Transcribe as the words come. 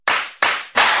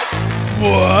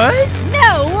What?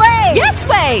 No way! Yes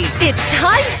way! It's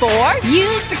time for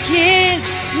News for Kids!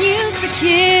 News for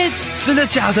Kids! 真的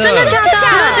假的？真的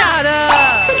假的？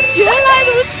原来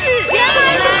如此！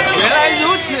原来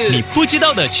如此！你不知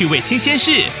道的趣味新鲜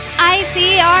事。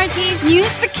ICRT's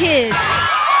News for Kids!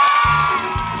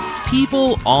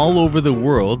 People all over the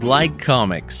world like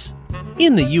comics.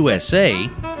 In the USA,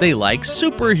 they like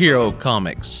superhero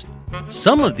comics.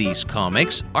 Some of these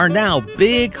comics are now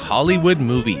big Hollywood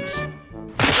movies.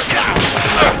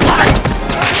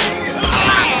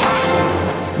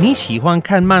 你喜欢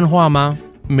看漫画吗？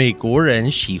美国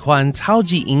人喜欢超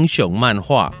级英雄漫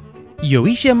画，有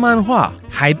一些漫画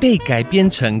还被改编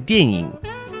成电影。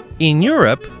In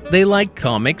Europe, they like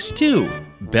comics too.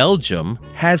 Belgium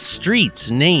has streets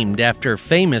named after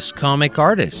famous comic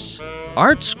artists.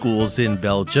 Art schools in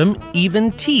Belgium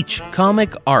even teach comic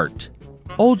art.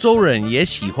 欧洲人也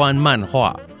喜欢漫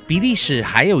画，比利时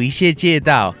还有一些街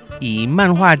道以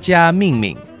漫画家命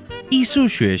名。艺术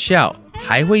学校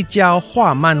还会教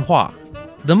画漫画。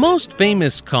The most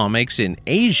famous comics in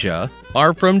Asia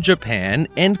are from Japan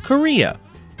and Korea,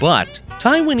 but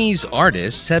Taiwanese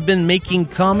artists have been making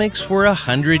comics for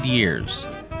 100 years.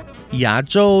 亚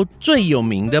洲最有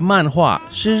名的漫画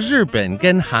是日本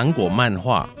跟韩国漫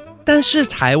画，但是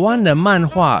台湾的漫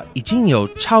画已经有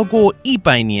超过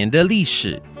100年的历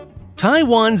史。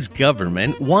Taiwan's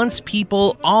government wants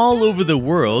people all over the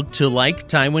world to like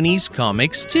Taiwanese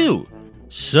comics too.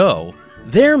 So,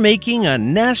 they're making a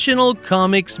national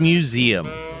comics museum.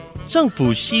 政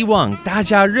府希望大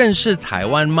家认识台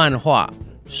湾漫画，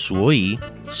所以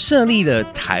设立了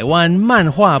台湾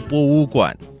漫画博物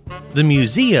馆。The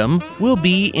museum will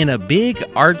be in a big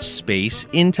art space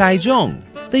in Taichung.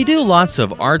 They do lots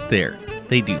of art there.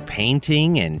 They do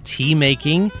painting and tea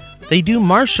making. They do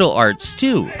martial arts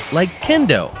too, like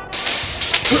kendo.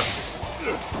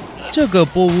 这个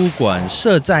博物馆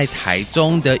设在台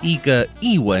中的一个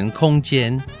艺文空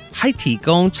间，还提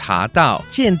供茶道、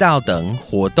剑道等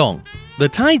活动。The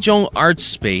Taichung Art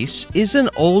Space is an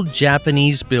old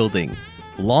Japanese building.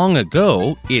 Long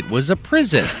ago, it was a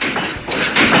prison.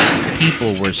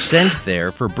 People were sent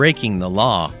there for breaking the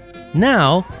law.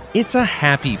 Now, it's a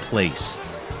happy place.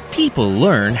 People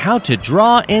learn how to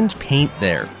draw and paint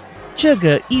there. 这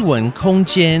个艺文空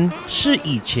间是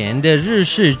以前的日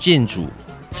式建筑，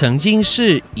曾经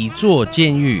是一座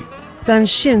监狱，但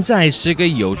现在是个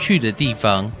有趣的地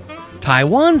方。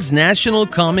Taiwan's National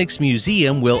Comics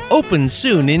Museum will open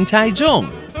soon in Taichung.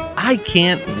 I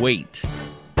can't wait.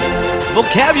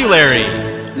 Vocabulary.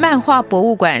 漫画博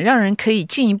物馆让人可以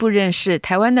进一步认识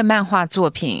台湾的漫画作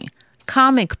品。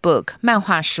Comic book 漫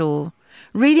画书。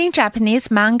Reading Japanese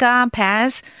manga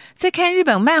pass 在看日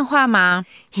本漫画吗？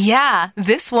 Yeah,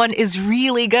 this one is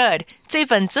really good. 这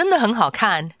本真的很好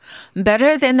看。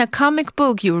 Better than the comic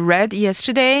book you read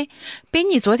yesterday? 比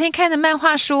你昨天看的漫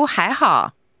画书还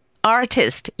好。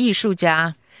Artist 艺术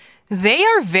家。 They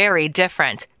are very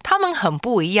different. 他们很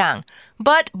不一样。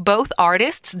But both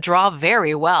artists draw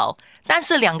very well. 但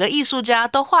是两个艺术家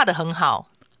都画得很好。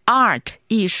Art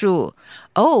艺术。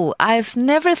Oh, I've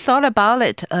never thought about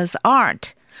it as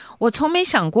art. 我从没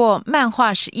想过漫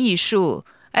画是艺术。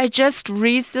I just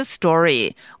read the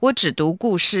story. 我只读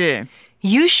故事。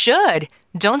You should.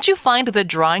 Don't you find the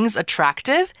drawings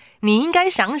attractive? 你应该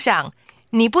想想，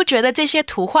你不觉得这些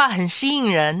图画很吸引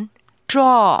人？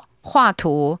 Draw 画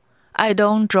图。I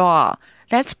don't draw.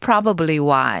 That's probably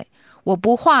why. 我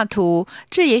不画图，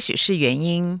这也许是原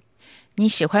因。你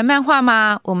喜欢漫画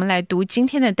吗？我们来读今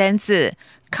天的单字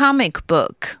comic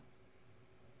book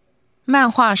漫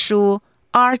画书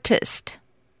artist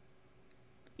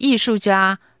艺术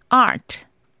家 art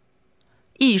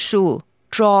艺术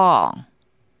draw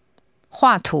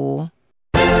画图。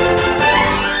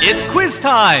 It's quiz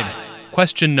time.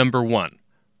 Question number 1.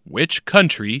 Which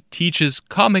country teaches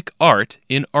comic art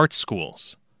in art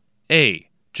schools? A.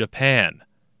 Japan.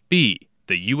 B.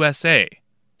 The USA.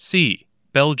 C.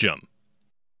 Belgium.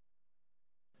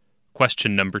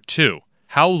 Question number 2.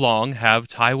 How long have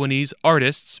Taiwanese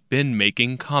artists been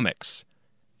making comics?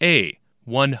 A.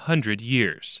 100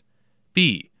 years.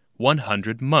 B.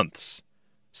 100 months.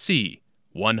 C.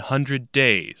 100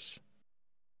 days.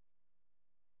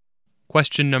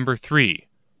 Question number 3.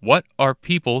 What are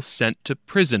people sent to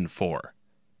prison for?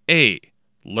 A.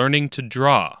 Learning to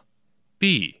draw.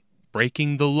 B.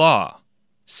 Breaking the law.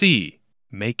 C.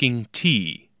 Making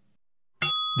tea.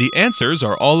 The answers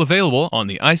are all available on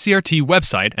the ICRT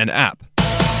website and app.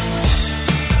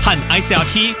 和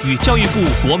ICRT 与教育部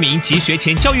国民及学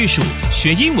前教育署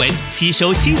学英文，吸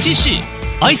收新知识。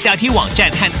ICRT 网站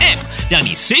和 App 让你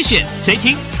随选随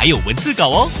听，还有文字稿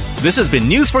哦。This has been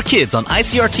News for Kids on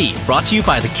ICRT, brought to you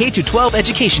by the K-12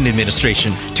 Education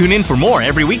Administration. Tune in for more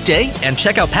every weekday and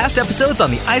check out past episodes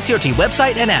on the ICRT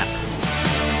website and app.